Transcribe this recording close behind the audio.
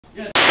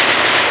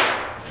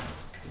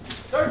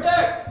Start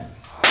there!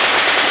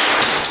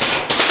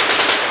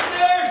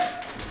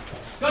 There!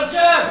 Good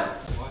job!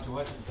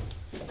 Watch.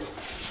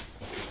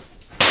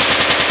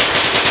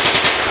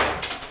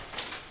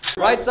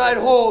 Right side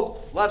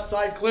hold, left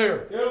side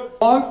clear.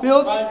 Yep. Long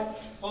fields.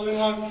 Holding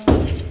long.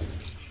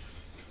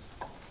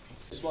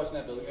 Just watching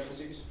that building there,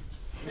 Mercedes.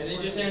 And they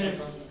just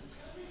entered.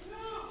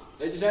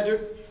 They just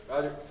entered.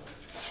 Roger.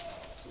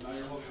 So now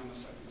you're holding on the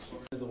second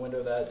story. The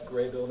window of that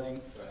gray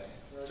building,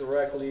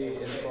 directly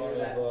in front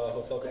of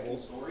Hotel Kabul.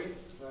 Story.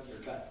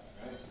 Roger. Cut.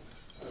 Right.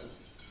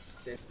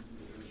 So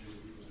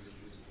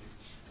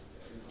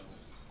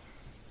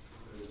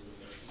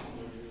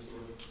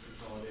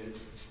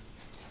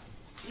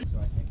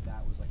I think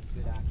that was like a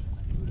good action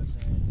that put us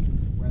in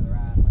where they're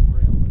at. Like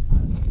we're able to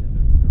kind of see that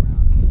they're moving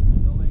around in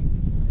the building,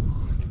 and we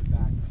see them moving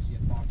back, and we see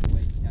a box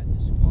away. We had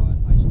this squad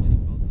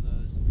isolating both of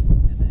those,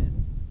 and then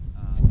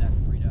that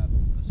freed up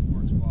a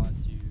support squad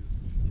to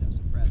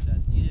suppress as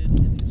needed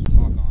and things to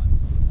talk on.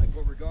 Like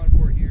what we're going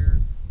for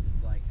here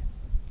is like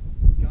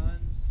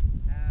guns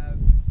have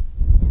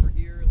over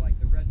here, like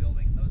the red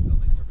building and those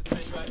buildings over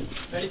there. Right.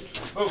 Ready?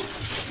 Move.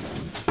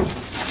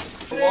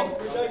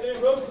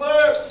 Road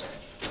clear.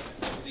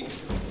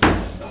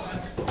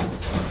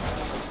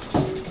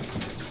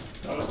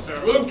 That was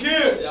terrible. Room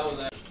clear. That was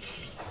that.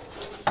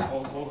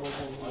 Hold.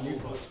 On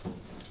you.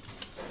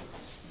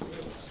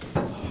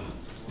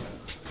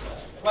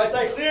 Right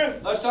side clear.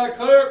 Left side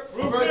clear.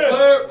 Room Right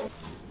clear.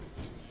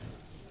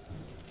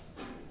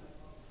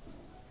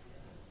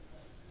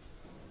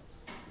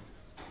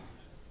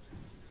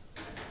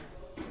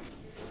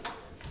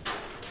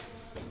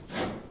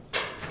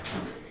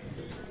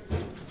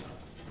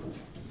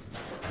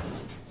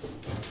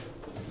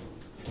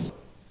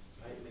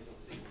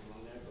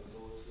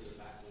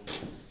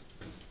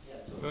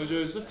 No, Joe,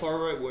 it's the far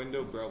right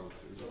window, Bravo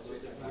 3.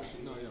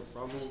 Actually, no, yeah,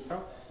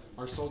 Bravo.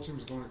 Our soul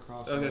team's going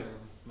across. Okay.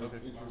 Okay.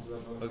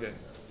 Okay.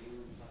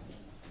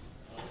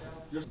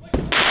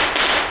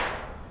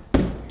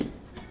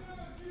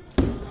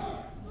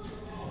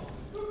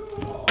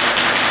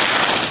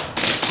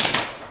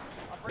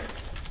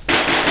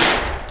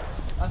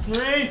 That's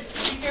Marine.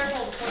 Be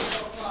careful before you go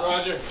across.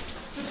 Roger.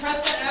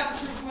 Suppress that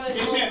aperture before they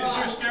go Is there a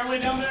across. stairway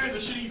down there? They're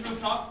shooting you from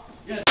the top?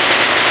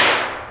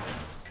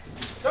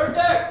 Start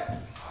there!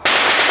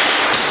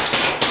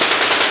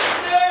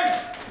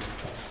 There!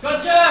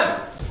 Good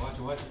job!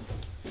 Watch.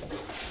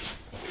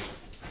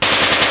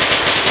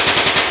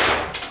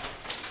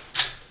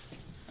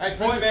 Alright,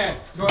 point man.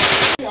 Go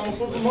ahead. I'm gonna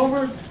flip him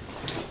over.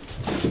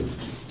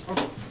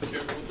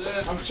 Careful with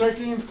that. I'm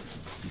checking.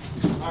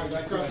 Alright,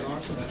 I got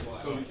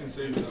so we can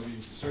say that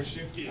we searched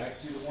you? Yeah.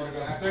 Thank you.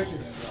 Remember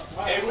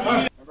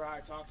how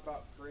I talked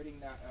about creating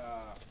that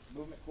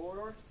movement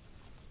corridor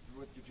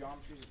with your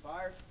geometries of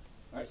fire?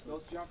 Alright, so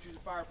those geometries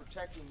of fire are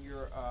protecting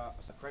your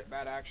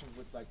bad actions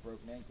with like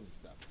broken ankles and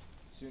stuff.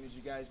 As soon as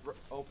you guys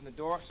open the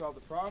door, solve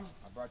the problem,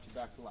 I brought you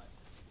back to life.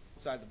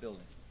 Inside the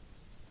building.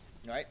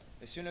 Alright?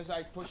 As soon as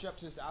I push up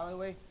to this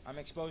alleyway, I'm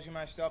exposing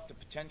myself to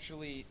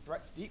potentially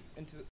threats deep into the